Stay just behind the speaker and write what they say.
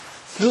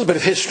A little bit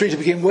of history to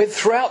begin with.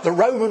 Throughout the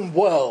Roman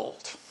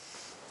world,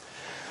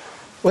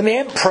 when the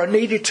emperor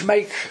needed to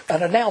make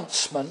an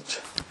announcement,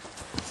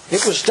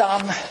 it was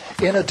done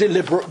in a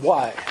deliberate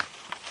way.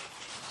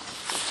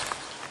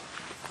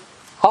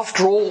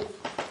 After all,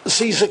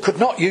 Caesar could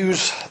not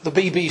use the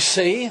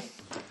BBC.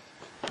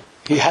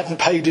 He hadn't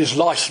paid his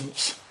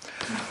licence.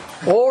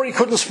 Or he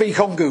couldn't speak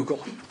on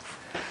Google.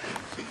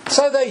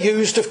 So they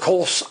used, of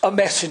course, a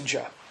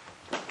messenger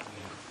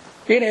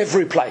in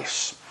every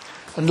place.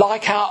 And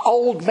like our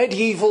old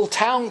medieval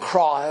town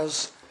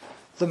criers,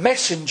 the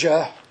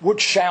messenger would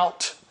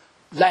shout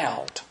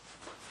loud.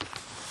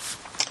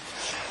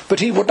 But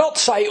he would not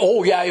say,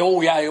 "All yea,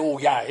 all yea, all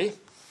yea."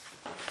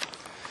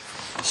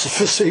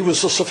 He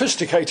was a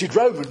sophisticated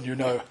Roman, you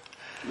know.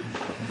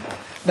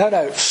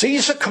 No.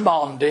 Caesar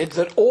commanded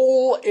that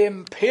all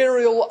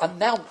imperial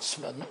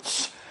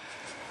announcements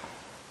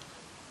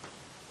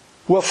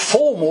were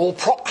formal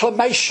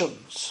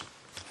proclamations.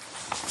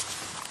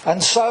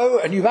 And so,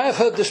 and you may have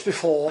heard this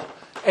before,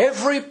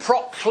 every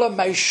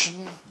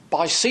proclamation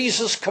by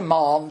Caesar's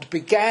command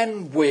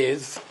began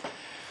with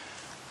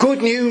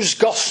 "Good news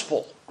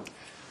gospel,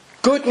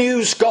 good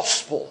news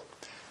gospel,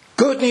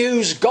 good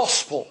news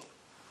gospel."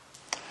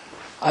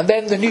 And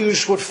then the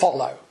news would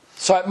follow.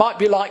 So it might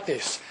be like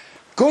this: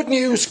 good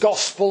news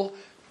gospel,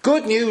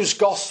 good news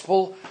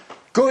gospel,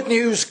 good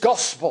news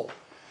gospel.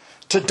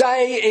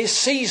 Today is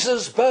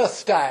Caesar's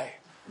birthday.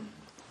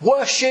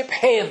 Worship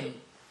him.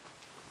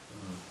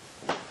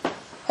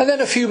 And then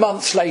a few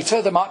months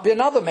later there might be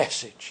another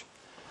message.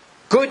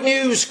 Good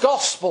news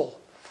gospel,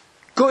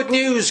 good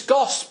news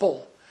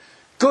gospel,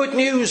 good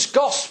news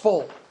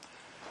gospel.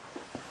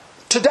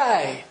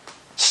 Today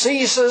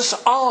Caesar's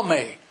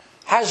army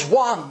has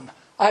won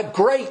a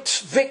great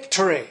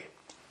victory.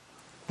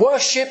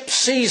 Worship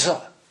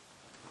Caesar.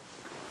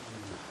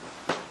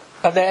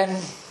 And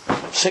then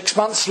 6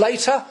 months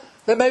later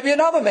there may be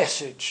another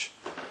message.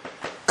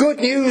 Good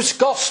news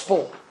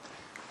gospel,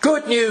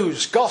 good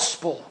news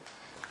gospel,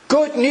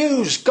 good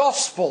news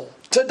gospel.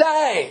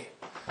 Today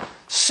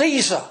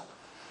Caesar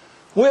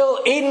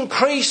will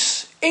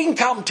increase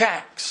income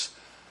tax.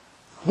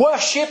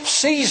 Worship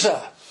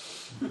Caesar.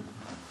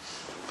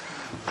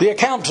 The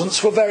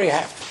accountants were very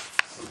happy.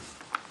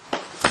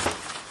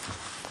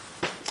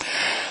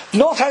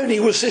 Not only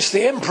was this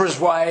the emperor's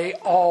way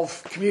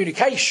of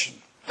communication,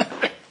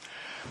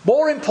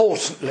 more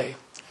importantly,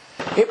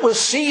 it was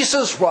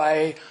Caesar's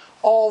way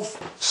of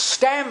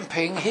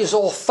stamping his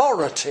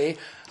authority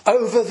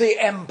over the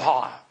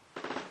empire.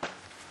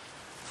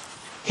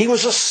 He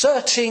was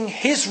asserting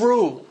his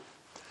rule.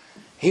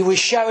 He was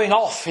showing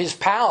off his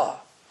power.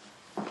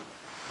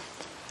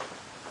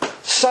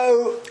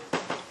 So,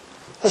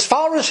 as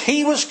far as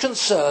he was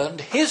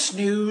concerned, his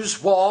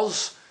news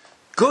was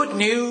good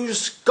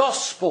news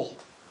gospel.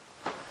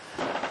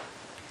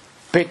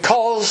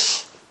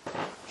 Because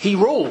he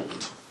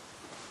ruled.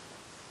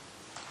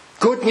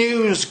 Good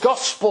news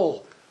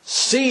gospel.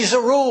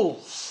 Caesar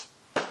rules.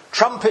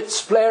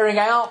 Trumpets blaring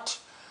out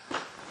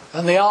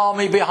and the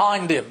army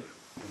behind him.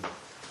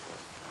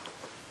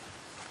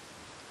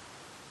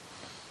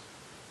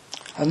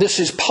 And this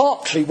is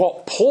partly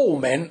what Paul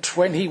meant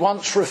when he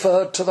once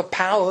referred to the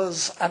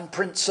powers and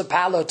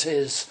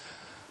principalities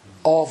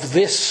of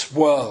this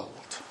world.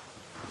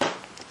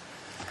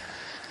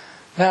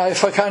 Now,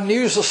 if I can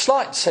use a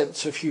slight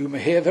sense of humour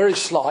here, very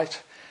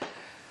slight,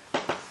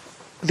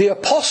 the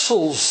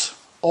apostles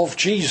of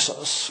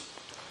Jesus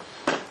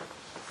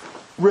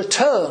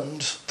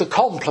returned the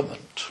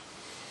compliment.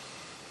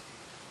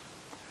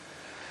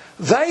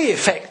 They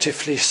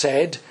effectively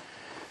said,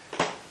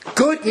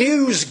 good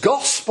news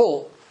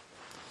gospel.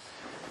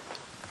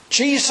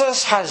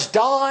 Jesus has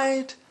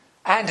died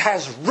and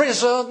has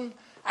risen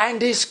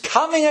and is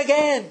coming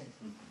again.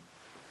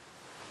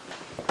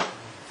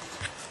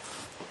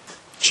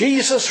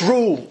 Jesus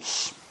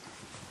rules.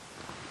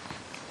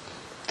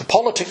 The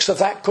politics of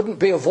that couldn't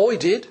be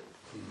avoided,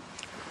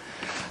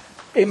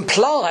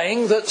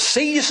 implying that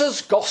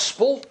Caesar's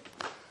gospel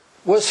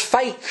was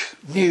fake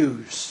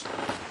news.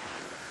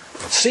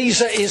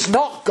 Caesar is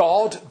not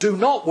God, do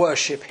not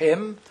worship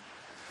him.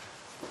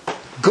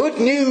 Good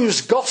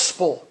news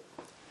gospel.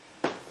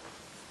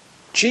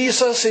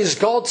 Jesus is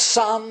God's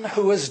Son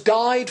who has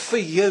died for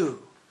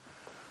you.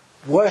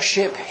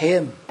 Worship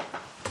him.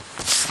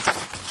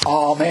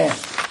 Amen.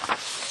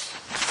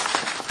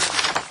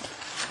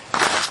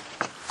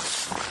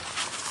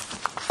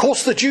 Of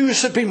course, the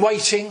Jews had been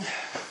waiting,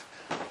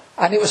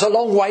 and it was a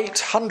long wait,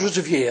 hundreds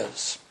of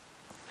years.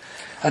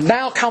 And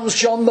now comes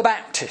John the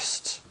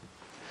Baptist.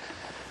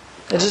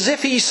 It's as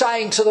if he's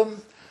saying to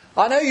them,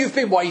 I know you've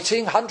been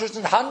waiting hundreds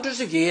and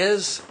hundreds of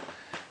years.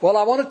 Well,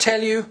 I want to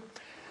tell you,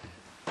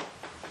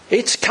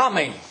 it's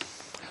coming.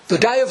 The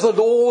day of the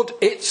Lord,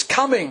 it's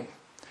coming.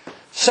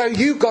 So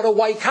you've got to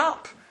wake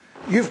up.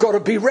 You've got to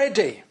be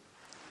ready.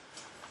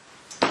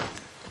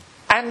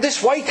 And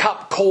this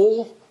wake-up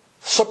call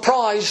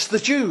surprised the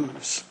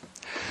Jews.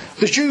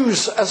 The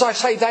Jews, as I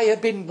say, they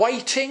had been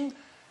waiting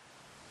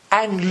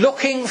and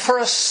looking for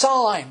a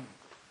sign.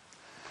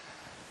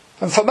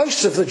 And for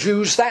most of the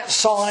Jews, that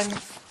sign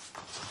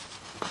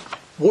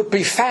would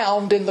be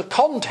found in the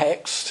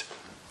context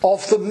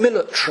of the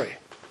military.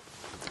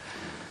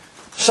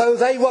 So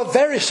they were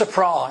very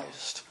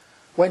surprised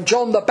when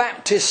John the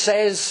Baptist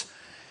says,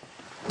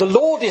 "The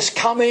Lord is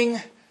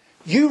coming,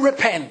 you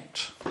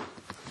repent."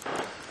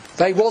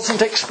 They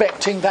wasn't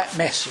expecting that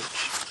message.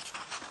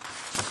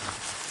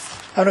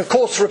 And of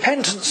course,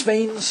 repentance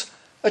means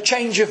a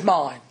change of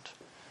mind.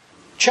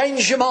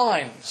 Change your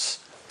minds.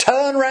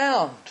 Turn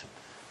round.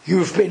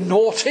 You've been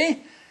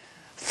naughty.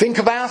 Think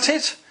about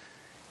it.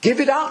 Give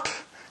it up.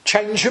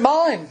 Change your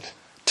mind.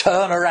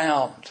 Turn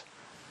around.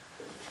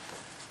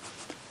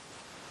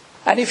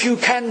 And if you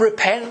can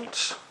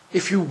repent,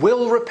 if you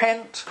will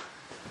repent,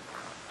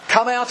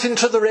 come out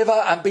into the river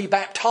and be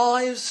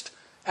baptised,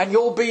 and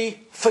you'll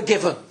be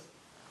forgiven.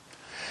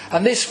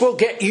 And this will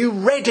get you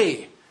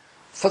ready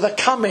for the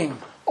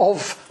coming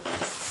of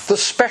the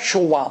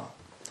special one.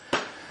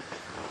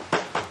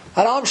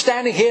 And I'm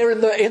standing here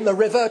in the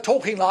river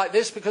talking like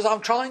this because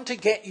I'm trying to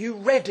get you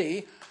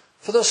ready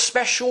for the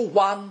special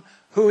one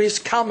who is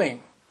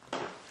coming.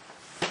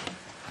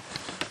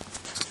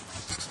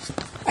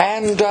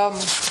 And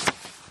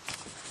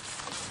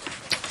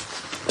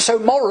so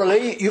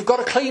morally, you've got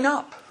to clean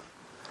up.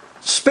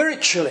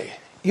 Spiritually,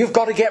 you've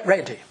got to get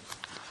ready.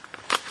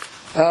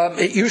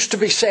 It used to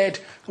be said,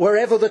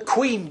 wherever the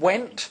Queen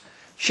went,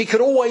 she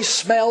could always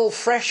smell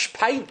fresh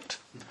paint.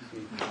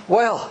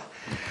 Well,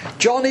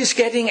 John is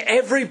getting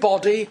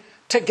everybody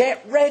to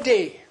get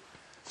ready.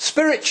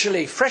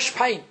 Spiritually, fresh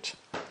paint.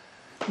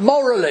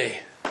 Morally,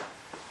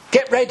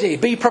 get ready,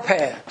 be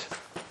prepared.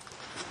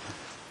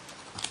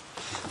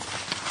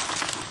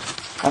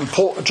 And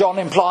John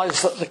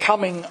implies that the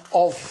coming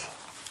of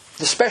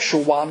the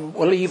special one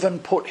will even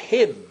put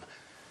him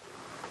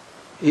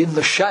in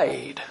the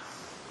shade.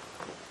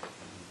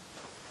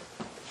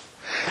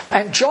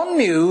 And John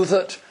knew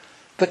that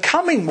the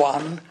coming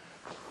one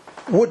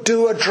would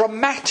do a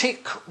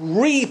dramatic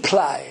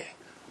replay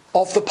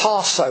of the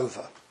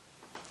Passover.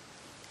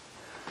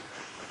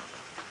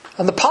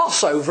 And the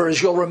Passover,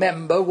 as you'll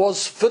remember,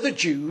 was for the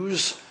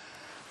Jews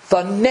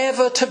the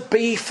never to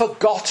be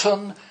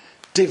forgotten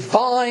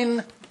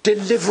divine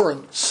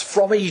deliverance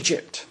from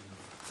Egypt.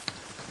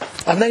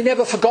 And they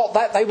never forgot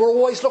that. They were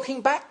always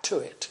looking back to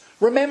it,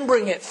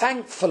 remembering it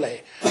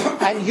thankfully,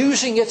 and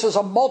using it as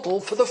a model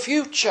for the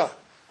future.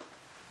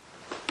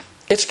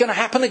 It's going to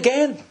happen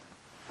again.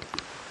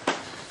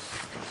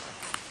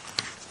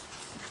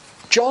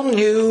 John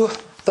knew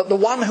that the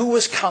one who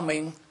was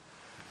coming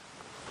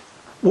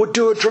would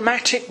do a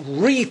dramatic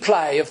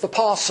replay of the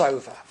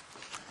Passover.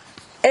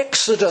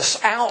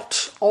 Exodus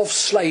out of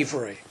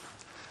slavery.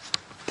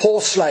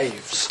 Poor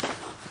slaves,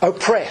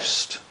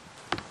 oppressed,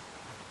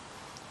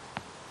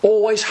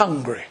 always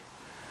hungry,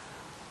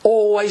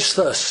 always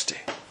thirsty.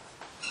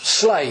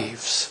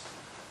 Slaves,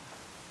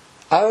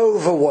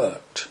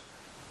 overworked,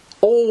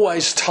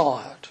 always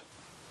tired.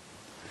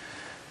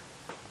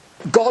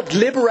 God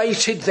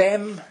liberated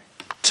them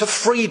to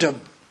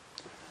freedom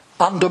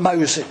under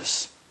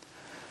Moses.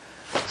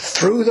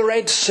 Through the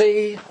Red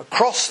Sea,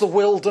 across the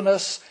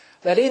wilderness,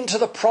 then into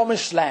the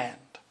promised land.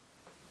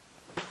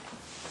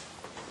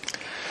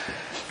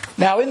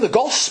 Now in the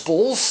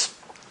Gospels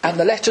and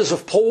the letters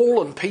of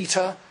Paul and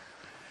Peter,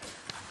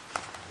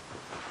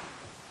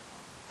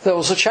 there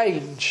was a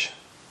change.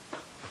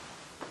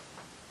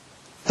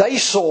 They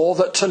saw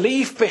that to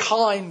leave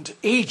behind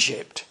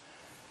Egypt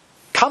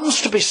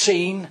comes to be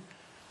seen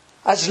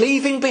as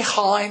leaving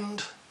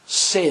behind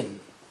sin.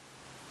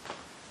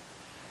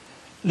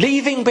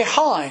 Leaving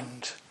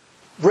behind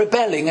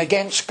rebelling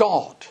against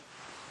God.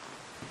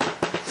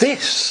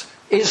 This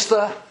is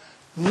the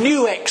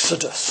new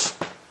Exodus.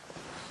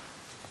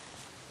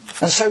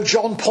 And so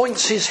John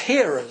points his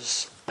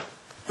hearers,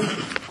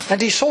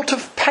 and he sort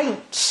of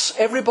paints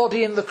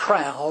everybody in the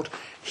crowd,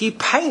 he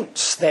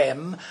paints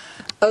them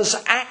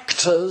as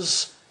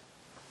actors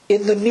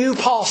in the new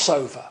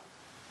Passover.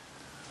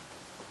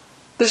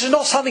 This is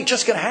not something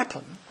just going to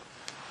happen.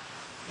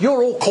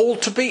 You're all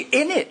called to be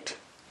in it.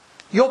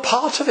 You're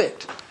part of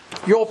it.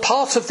 You're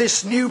part of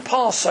this new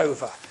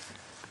Passover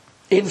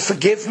in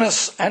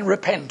forgiveness and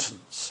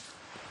repentance.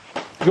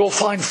 You'll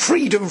find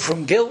freedom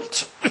from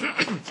guilt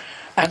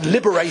and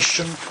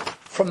liberation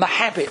from the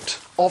habit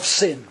of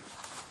sin.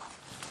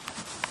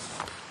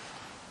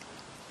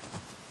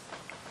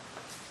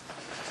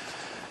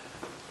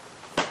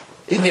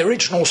 In the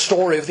original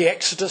story of the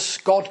Exodus,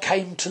 God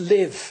came to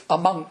live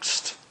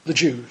amongst the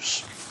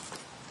Jews.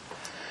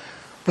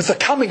 With the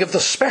coming of the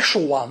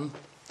special one,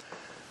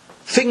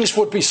 things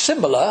would be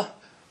similar,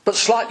 but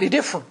slightly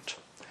different.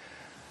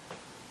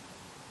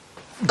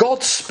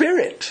 God's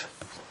Spirit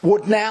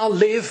would now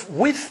live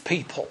with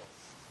people.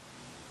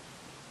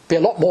 Be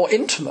a lot more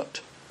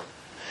intimate.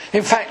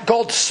 In fact,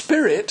 God's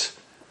Spirit,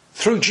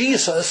 through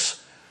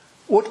Jesus,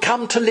 would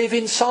come to live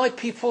inside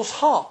people's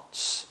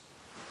hearts.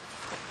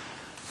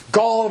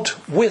 God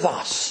with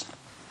us.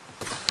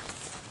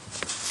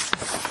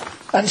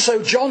 And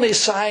so John is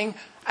saying,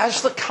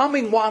 as the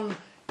coming one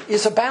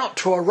is about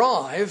to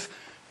arrive,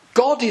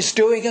 God is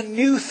doing a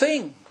new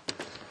thing.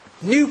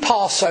 New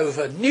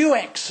Passover, new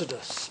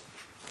Exodus.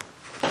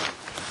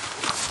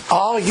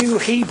 Are you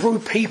Hebrew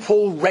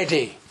people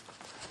ready?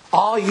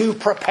 Are you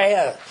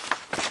prepared?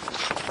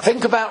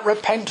 Think about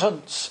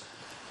repentance.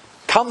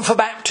 Come for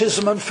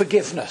baptism and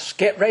forgiveness.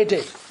 Get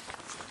ready.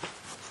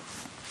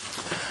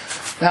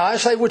 Now,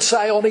 as they would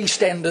say on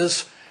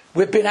EastEnders,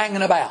 we've been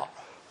hanging about.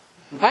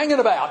 Hanging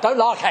about. Don't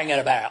like hanging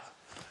about.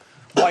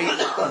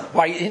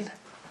 Waiting.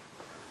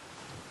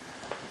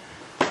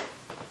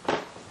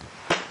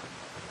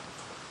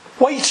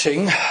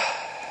 Waiting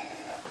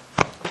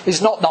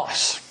is not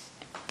nice.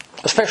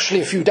 Especially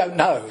if you don't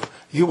know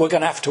you were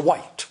going to have to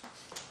wait.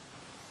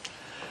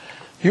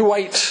 You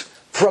wait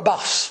for a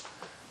bus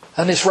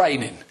and it's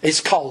raining,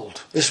 it's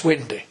cold, it's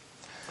windy.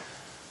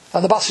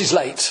 And the bus is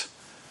late.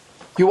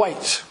 You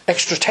wait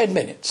extra 10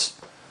 minutes,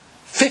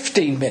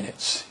 15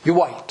 minutes, you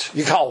wait,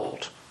 you're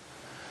cold.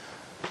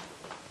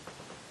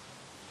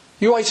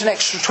 You wait an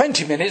extra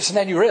 20 minutes and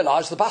then you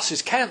realise the bus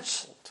is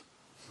cancelled.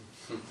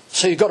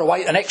 So you've got to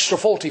wait an extra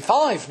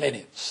 45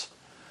 minutes.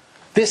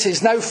 This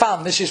is no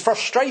fun, this is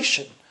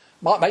frustration.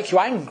 Might make you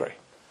angry.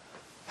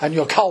 And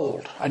you're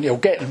cold and you're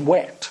getting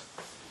wet.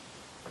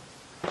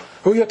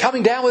 Or you're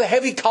coming down with a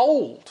heavy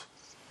cold.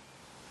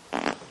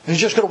 You've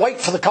just got to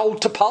wait for the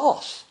cold to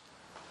pass.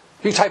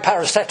 You take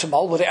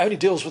paracetamol, but it only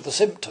deals with the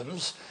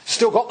symptoms.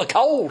 Still got the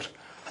cold.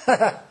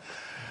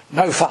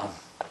 No fun.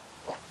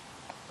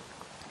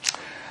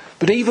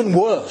 But even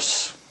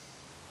worse,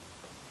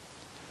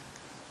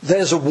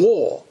 there's a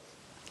war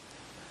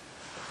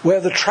where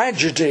the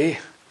tragedy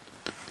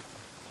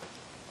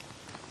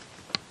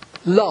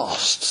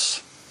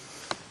lasts.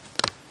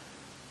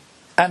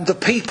 And the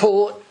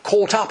people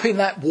caught up in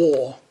that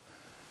war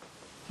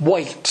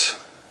wait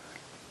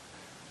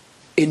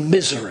in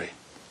misery.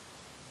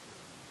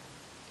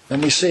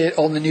 And we see it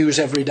on the news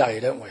every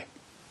day, don't we?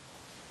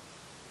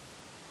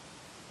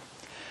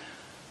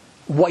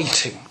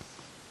 Waiting.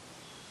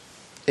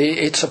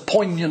 It's a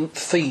poignant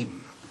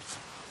theme.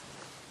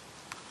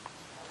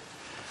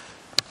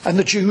 And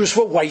the Jews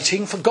were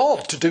waiting for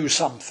God to do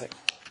something.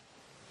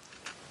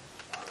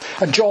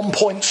 And John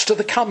points to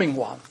the coming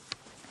one.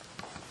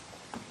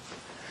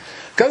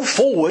 Go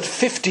forward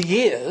 50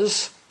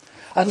 years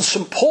and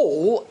St.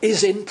 Paul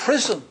is in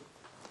prison.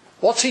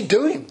 What's he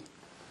doing?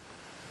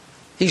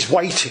 He's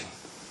waiting.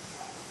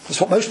 That's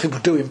what most people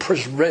do in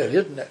prison, really,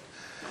 isn't it?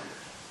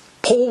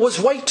 Paul was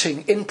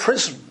waiting in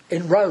prison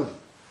in Rome.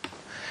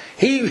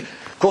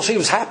 Of course, he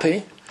was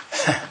happy.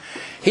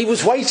 He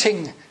was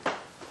waiting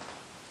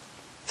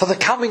for the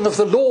coming of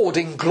the Lord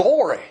in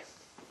glory.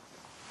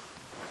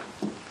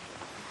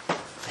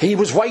 He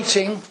was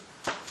waiting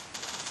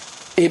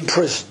in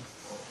prison.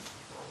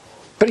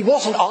 But he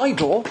wasn't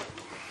idle.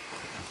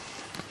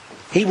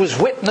 He was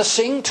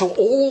witnessing to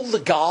all the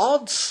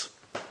guards,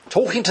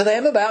 talking to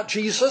them about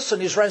Jesus and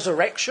his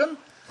resurrection.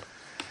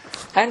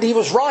 And he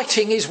was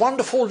writing his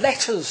wonderful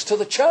letters to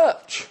the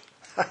church.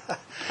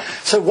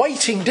 So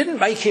waiting didn't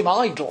make him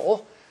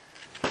idle.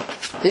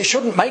 It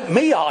shouldn't make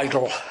me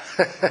idle.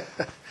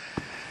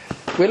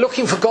 We're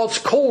looking for God's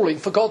calling,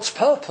 for God's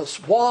purpose,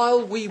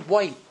 while we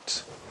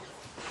wait.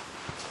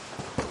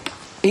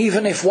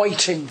 Even if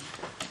waiting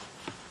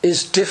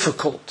is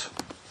difficult.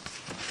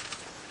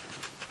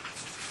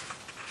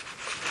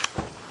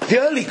 The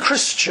early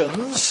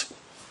Christians,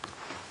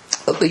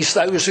 at least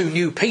those who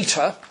knew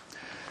Peter,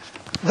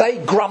 they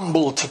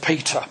grumbled to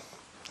Peter.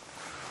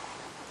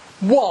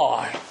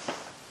 Why?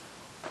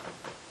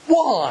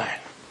 Why?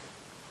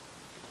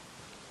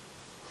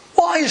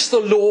 Why is the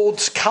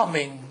Lord's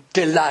coming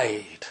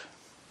delayed?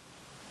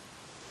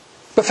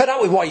 We're fed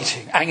up with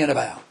waiting, hanging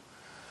about.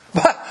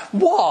 But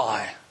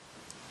why?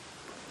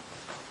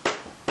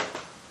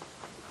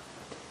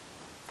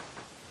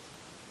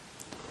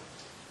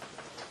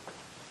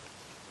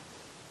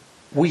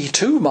 We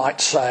too might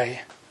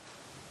say,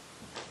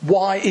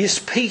 why is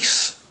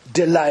peace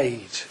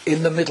delayed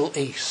in the Middle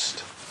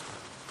East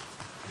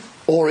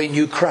or in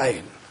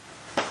Ukraine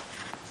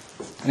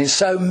and in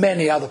so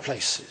many other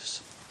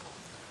places?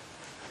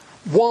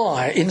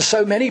 Why, in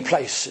so many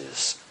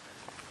places,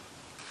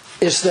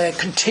 is there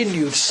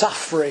continued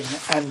suffering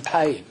and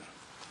pain?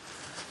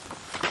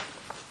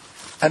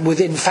 And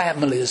within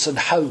families and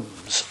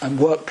homes and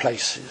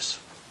workplaces?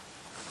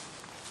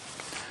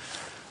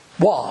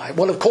 Why?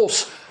 Well, of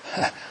course,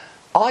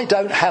 I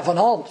don't have an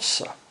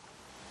answer.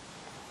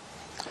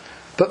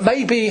 But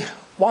maybe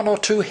one or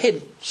two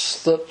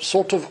hints that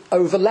sort of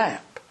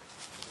overlap.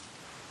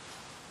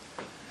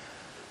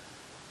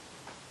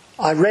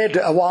 I read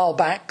a while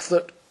back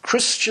that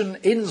Christian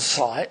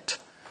insight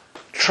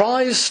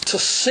tries to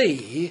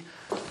see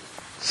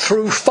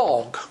through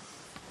fog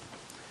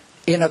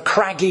in a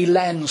craggy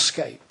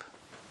landscape.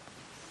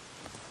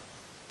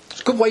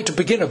 It's a good way to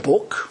begin a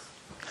book.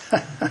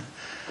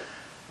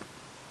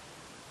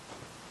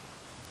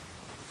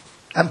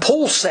 And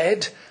Paul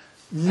said,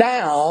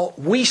 now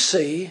we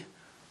see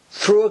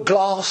through a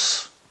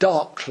glass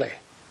darkly.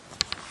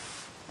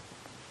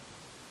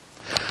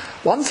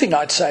 One thing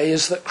I'd say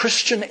is that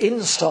Christian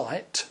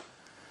insight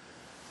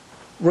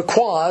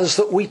requires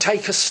that we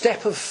take a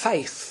step of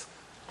faith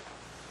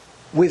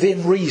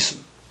within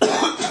reason.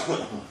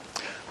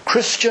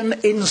 Christian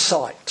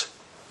insight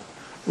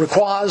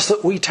requires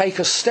that we take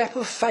a step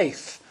of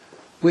faith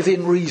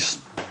within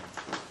reason.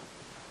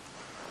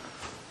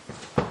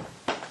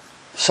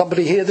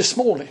 Somebody here this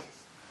morning,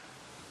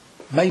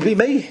 maybe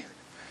me,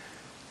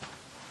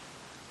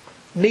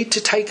 need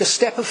to take a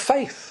step of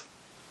faith.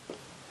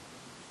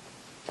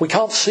 We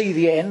can't see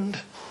the end.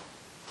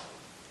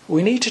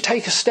 We need to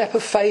take a step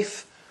of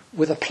faith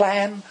with a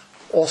plan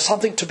or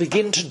something to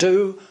begin to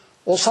do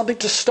or something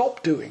to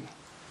stop doing.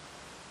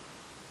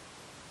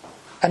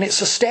 And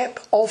it's a step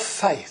of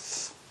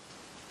faith.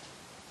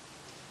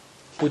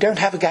 We don't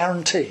have a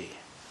guarantee.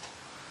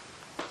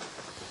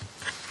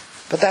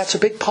 But that's a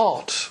big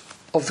part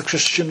of the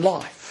Christian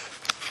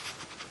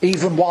life,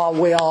 even while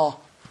we are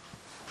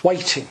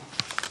waiting.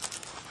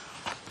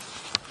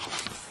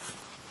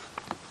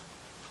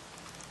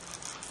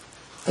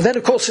 And then,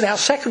 of course, in our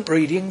second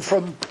reading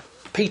from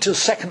Peter's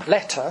second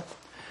letter,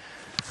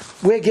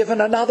 we're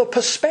given another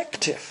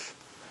perspective.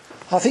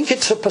 I think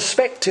it's a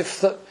perspective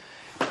that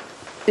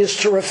is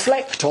to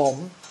reflect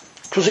on,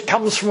 because it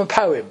comes from a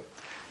poem.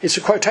 It's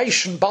a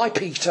quotation by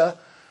Peter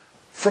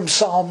from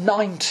Psalm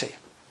 90.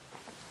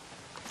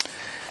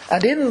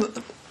 And in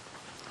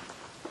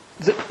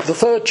the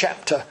third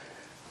chapter,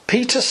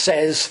 Peter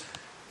says,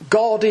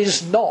 God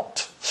is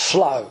not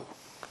slow.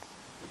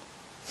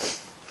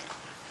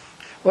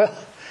 Well,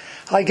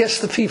 I guess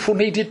the people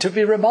needed to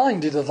be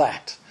reminded of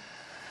that,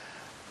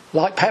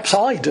 like perhaps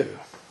I do.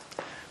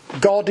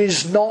 God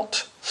is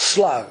not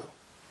slow.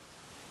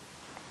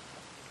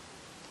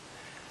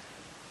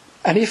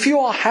 And if you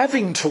are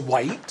having to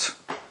wait,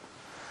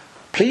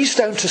 please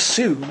don't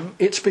assume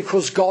it's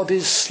because God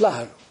is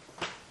slow.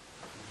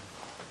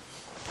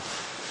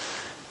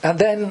 And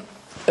then,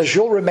 as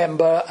you'll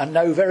remember and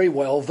know very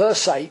well,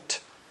 verse 8,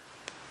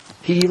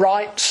 he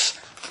writes,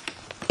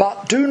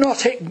 "But do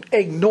not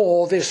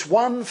ignore this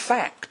one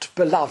fact,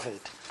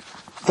 beloved,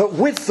 that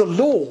with the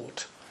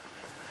Lord,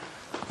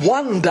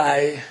 one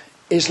day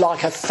is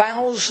like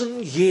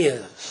 1,000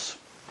 years.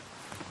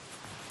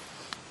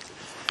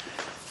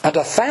 And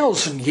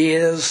 1,000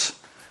 years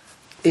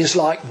is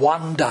like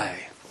one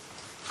day."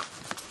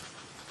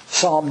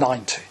 Psalm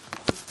 90.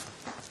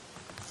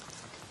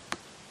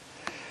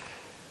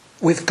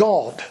 With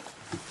God,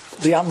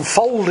 the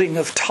unfolding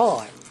of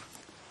time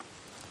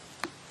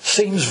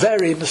seems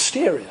very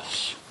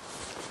mysterious.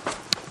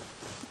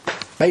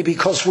 Maybe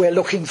because we're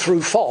looking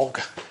through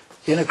fog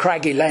in a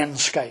craggy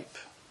landscape.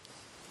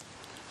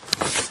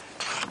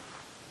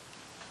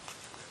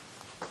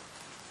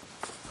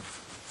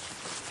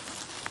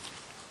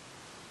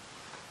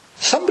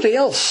 Somebody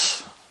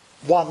else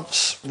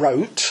once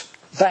wrote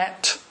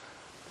that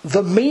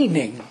the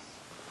meaning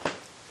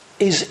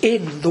is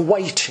in the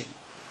waiting.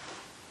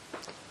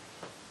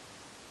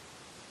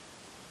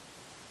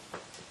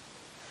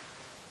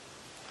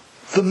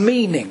 The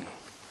meaning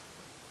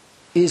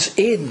is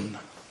in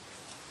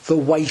the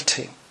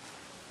waiting.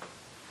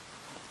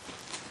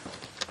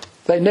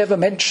 They never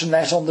mention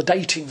that on the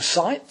dating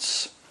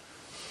sites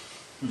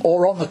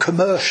or on the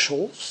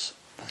commercials.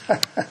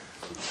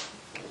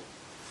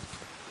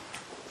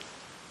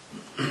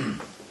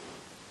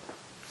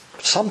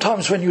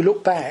 Sometimes when you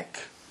look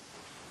back,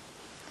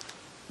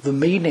 the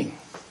meaning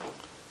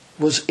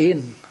was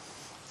in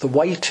the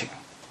waiting.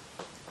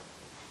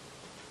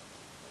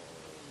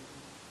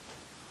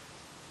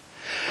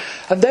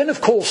 And then,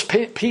 of course,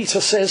 Peter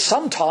says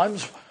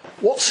sometimes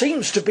what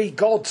seems to be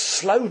God's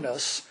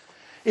slowness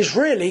is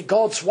really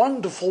God's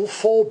wonderful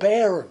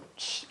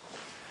forbearance.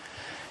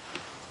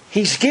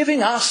 He's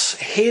giving us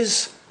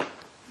his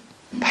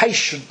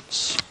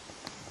patience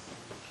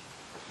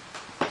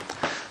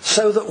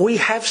so that we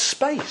have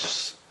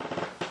space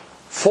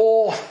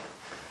for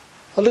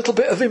a little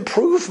bit of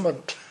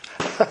improvement.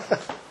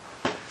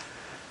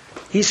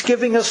 He's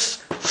giving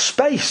us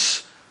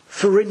space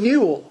for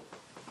renewal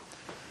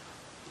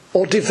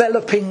or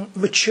developing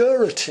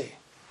maturity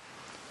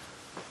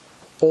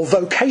or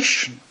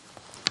vocation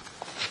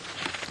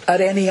at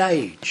any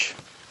age.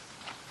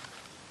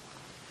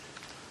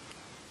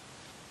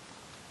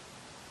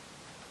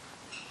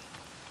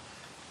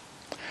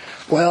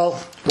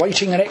 Well,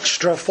 waiting an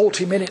extra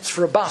 40 minutes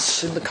for a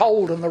bus in the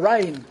cold and the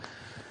rain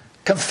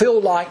can feel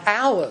like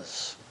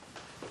hours.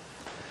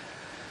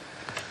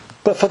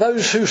 But for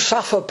those who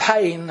suffer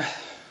pain,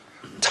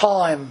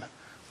 time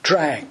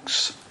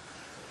drags.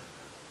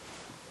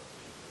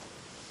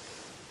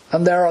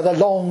 And there are the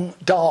long,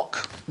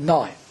 dark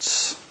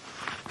nights.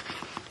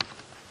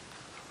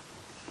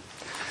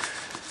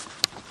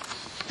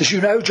 As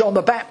you know, John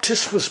the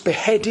Baptist was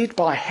beheaded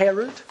by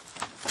Herod.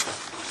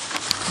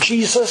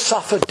 Jesus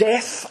suffered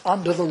death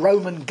under the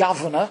Roman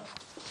governor.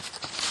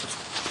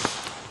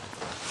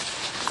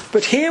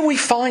 But here we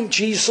find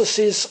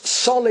Jesus'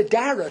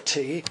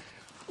 solidarity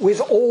with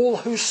all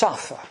who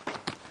suffer.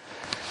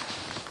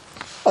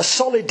 A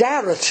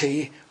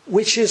solidarity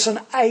which is an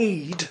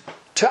aid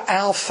to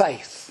our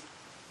faith.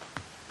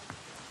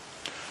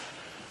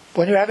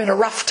 When you're having a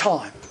rough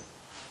time,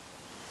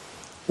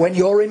 when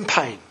you're in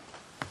pain.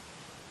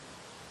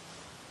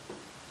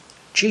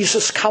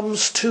 Jesus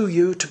comes to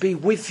you to be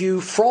with you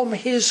from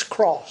his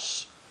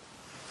cross.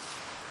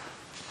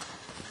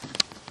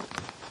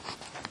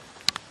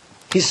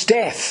 His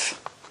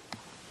death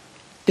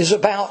is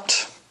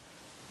about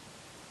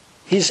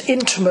his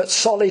intimate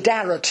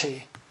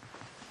solidarity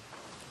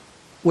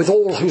with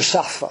all who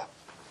suffer.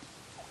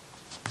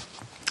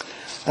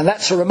 And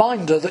that's a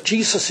reminder that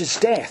Jesus'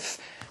 death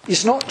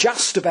is not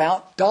just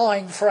about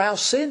dying for our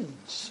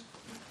sins.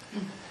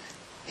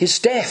 His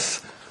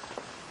death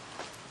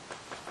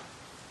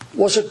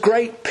was a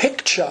great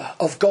picture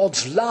of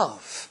God's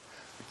love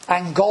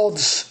and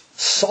God's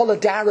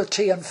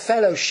solidarity and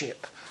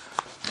fellowship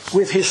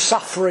with his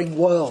suffering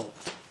world.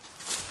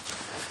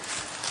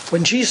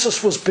 When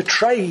Jesus was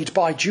betrayed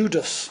by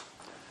Judas,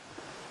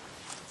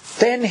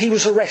 then he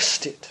was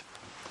arrested.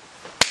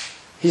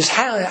 His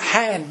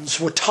hands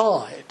were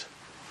tied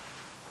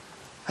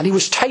and he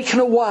was taken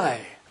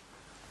away.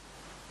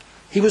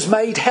 He was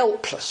made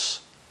helpless.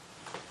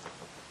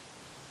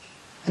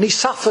 And he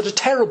suffered a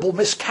terrible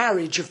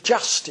miscarriage of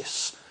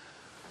justice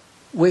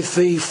with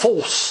the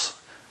false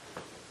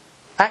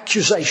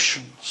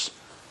accusations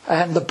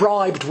and the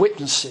bribed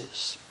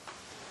witnesses.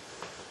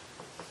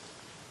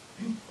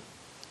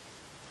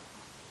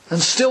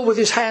 And still with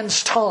his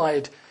hands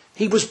tied,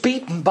 he was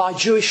beaten by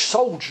Jewish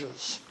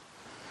soldiers.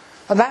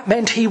 And that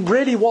meant he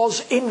really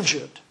was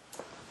injured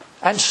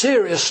and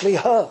seriously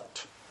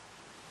hurt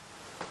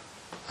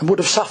and would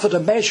have suffered a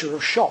measure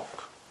of shock.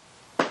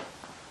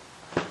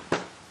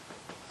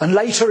 And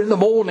later in the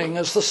morning,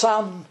 as the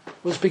sun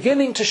was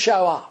beginning to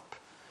show up,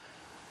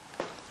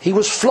 he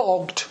was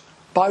flogged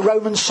by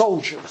Roman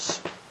soldiers.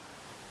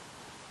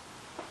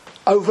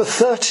 Over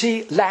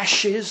 30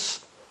 lashes.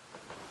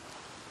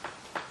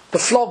 The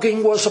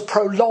flogging was a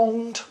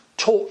prolonged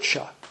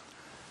torture,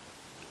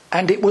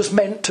 and it was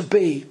meant to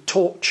be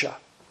torture.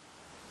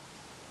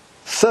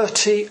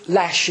 30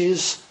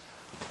 lashes,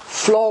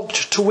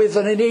 flogged to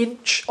within an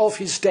inch of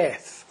his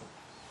death.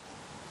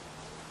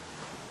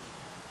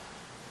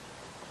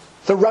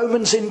 The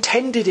Romans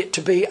intended it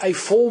to be a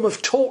form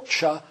of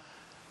torture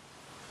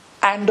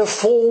and a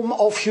form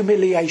of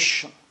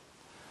humiliation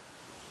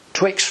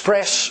to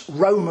express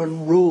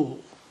Roman rule.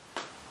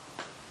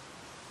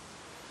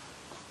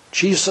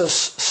 Jesus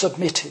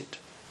submitted.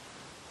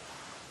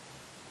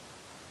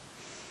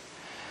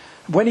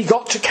 When he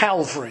got to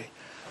Calvary,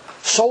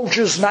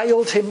 soldiers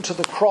nailed him to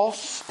the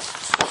cross.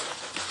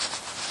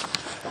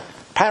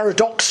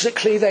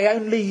 Paradoxically, they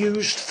only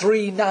used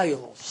 3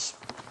 nails.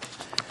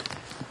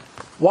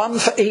 1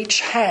 for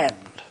each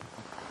hand,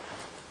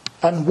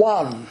 and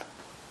 1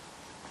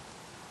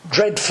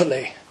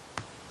 dreadfully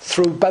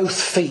through both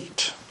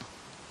feet.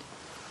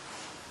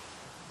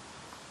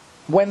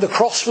 When the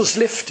cross was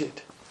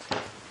lifted,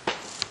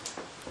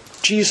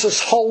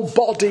 Jesus' whole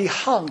body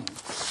hung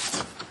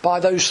by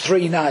those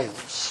 3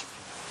 nails.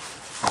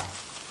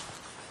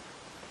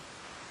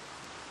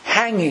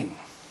 Hanging,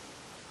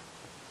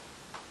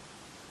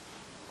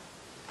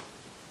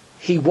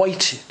 he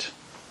waited.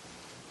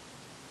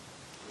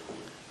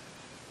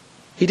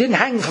 He didn't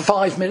hang for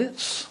 5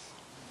 minutes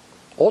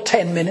or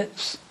 10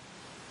 minutes.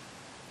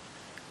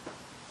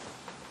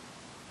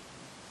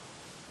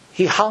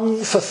 He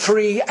hung for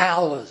 3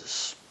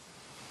 hours.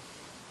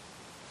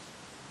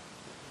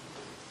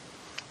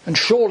 And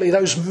surely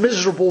those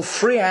miserable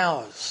 3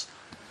 hours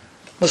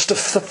must have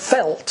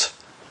felt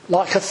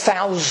like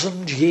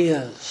 1,000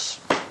 years.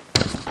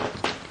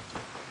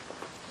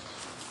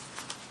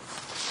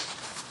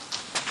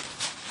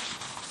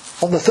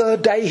 On the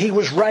 3rd day he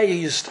was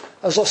raised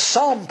as a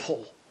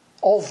sample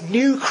of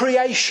new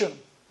creation.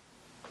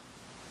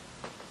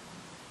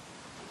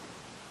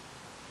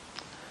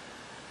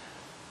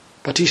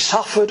 But he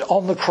suffered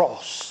on the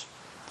cross.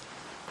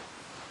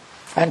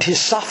 And his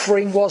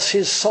suffering was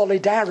his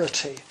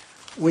solidarity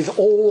with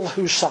all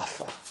who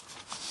suffer.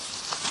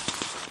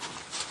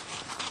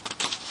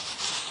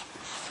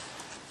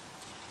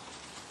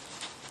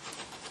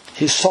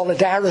 His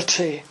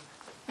solidarity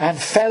and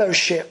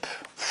fellowship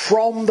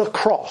from the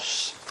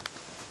cross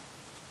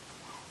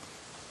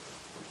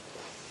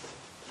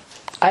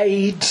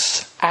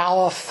aids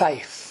our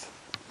faith.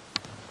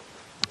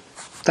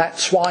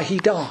 That's why he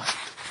died.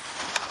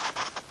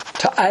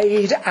 To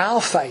aid our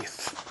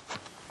faith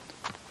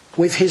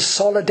with his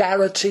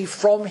solidarity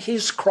from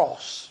his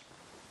cross.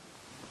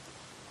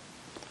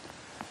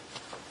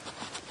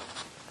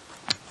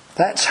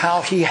 That's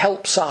how he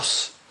helps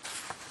us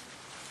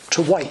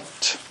to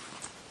wait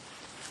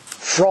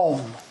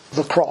from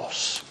the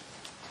cross.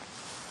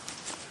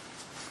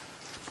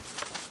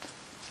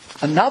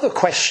 Another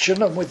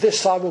question, and with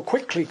this I will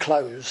quickly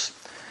close.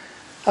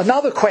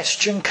 Another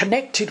question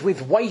connected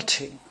with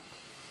waiting.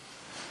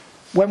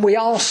 When we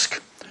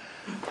ask,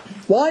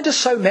 why do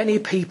so many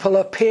people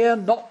appear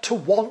not to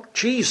want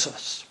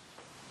Jesus?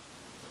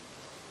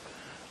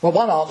 Well,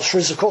 one answer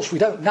is, of course, we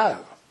don't know.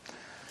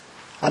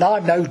 And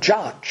I'm no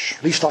judge,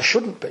 at least I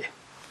shouldn't be.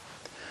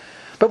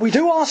 But we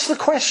do ask the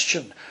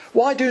question,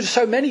 why do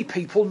so many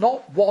people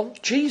not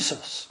want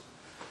Jesus?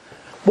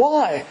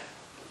 Why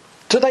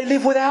Do they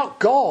live without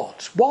God?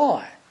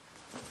 Why?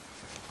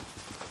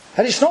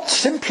 And it's not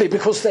simply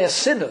because they're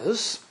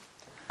sinners.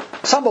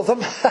 Some of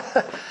them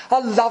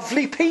are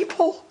lovely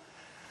people.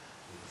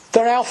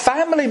 They're our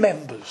family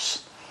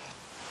members.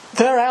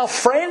 They're our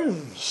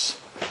friends.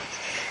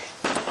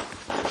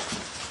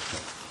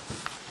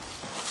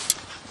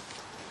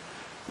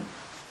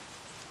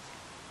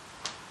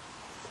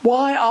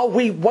 Why are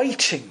we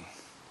waiting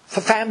for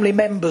family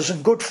members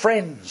and good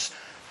friends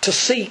to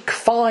seek,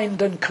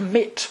 find and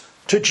commit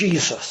to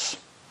Jesus?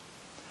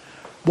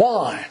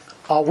 Why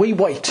are we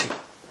waiting?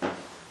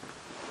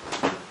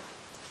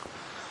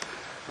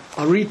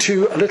 I'll read to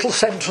you a little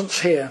sentence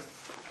here.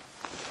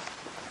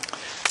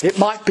 It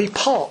might be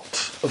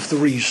part of the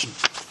reason,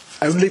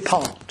 only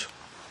part.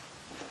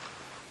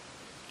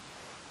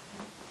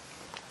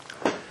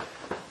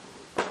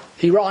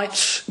 He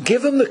writes,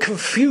 given the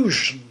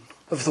confusion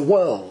of the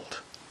world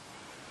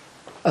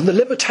and the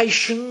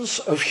limitations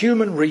of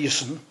human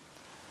reason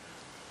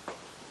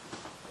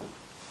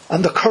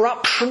and the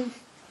corruption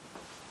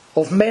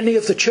of many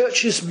of the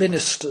church's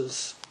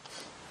ministers,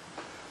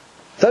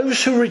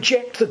 those who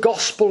reject the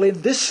gospel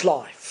in this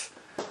life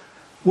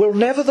will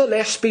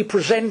nevertheless be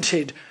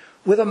presented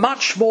with a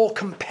much more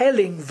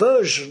compelling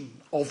version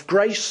of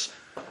grace,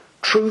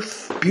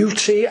 truth,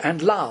 beauty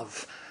and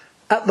love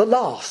at the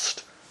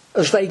last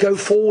as they go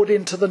forward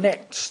into the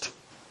next,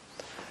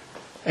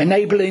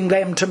 enabling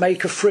them to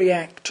make a free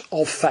act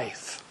of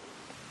faith.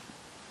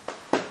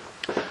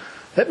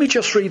 Let me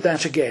just read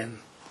that again.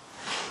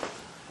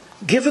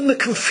 Given the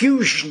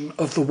confusion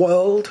of the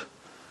world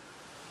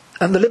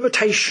and the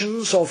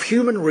limitations of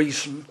human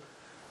reason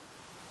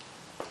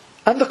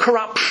and the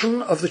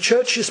corruption of the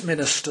church's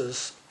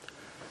ministers,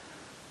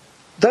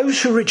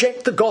 those who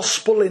reject the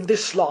gospel in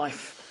this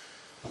life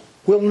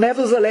will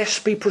nevertheless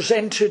be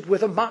presented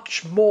with a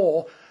much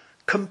more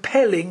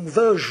compelling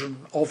version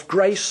of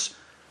grace,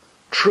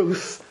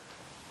 truth,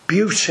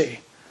 beauty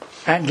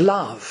and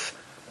love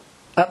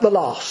at the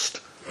last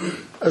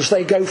as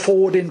they go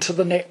forward into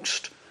the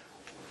next,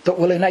 that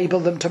will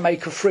enable them to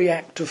make a free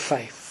act of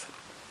faith.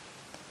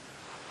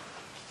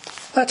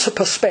 That's a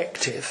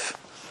perspective.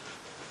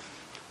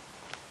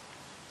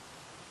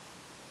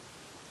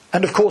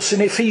 And of course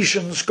in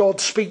Ephesians God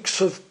speaks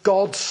of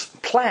God's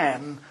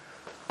plan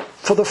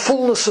for the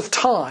fullness of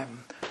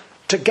time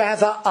to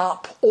gather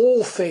up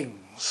all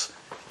things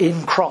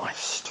in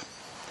Christ.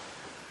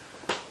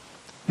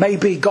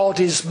 Maybe God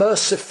is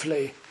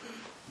mercifully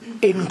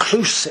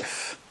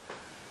inclusive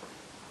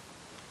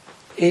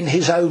in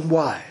his own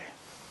way.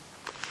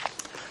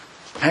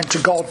 And to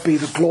God be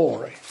the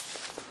glory.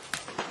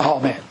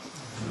 Amen.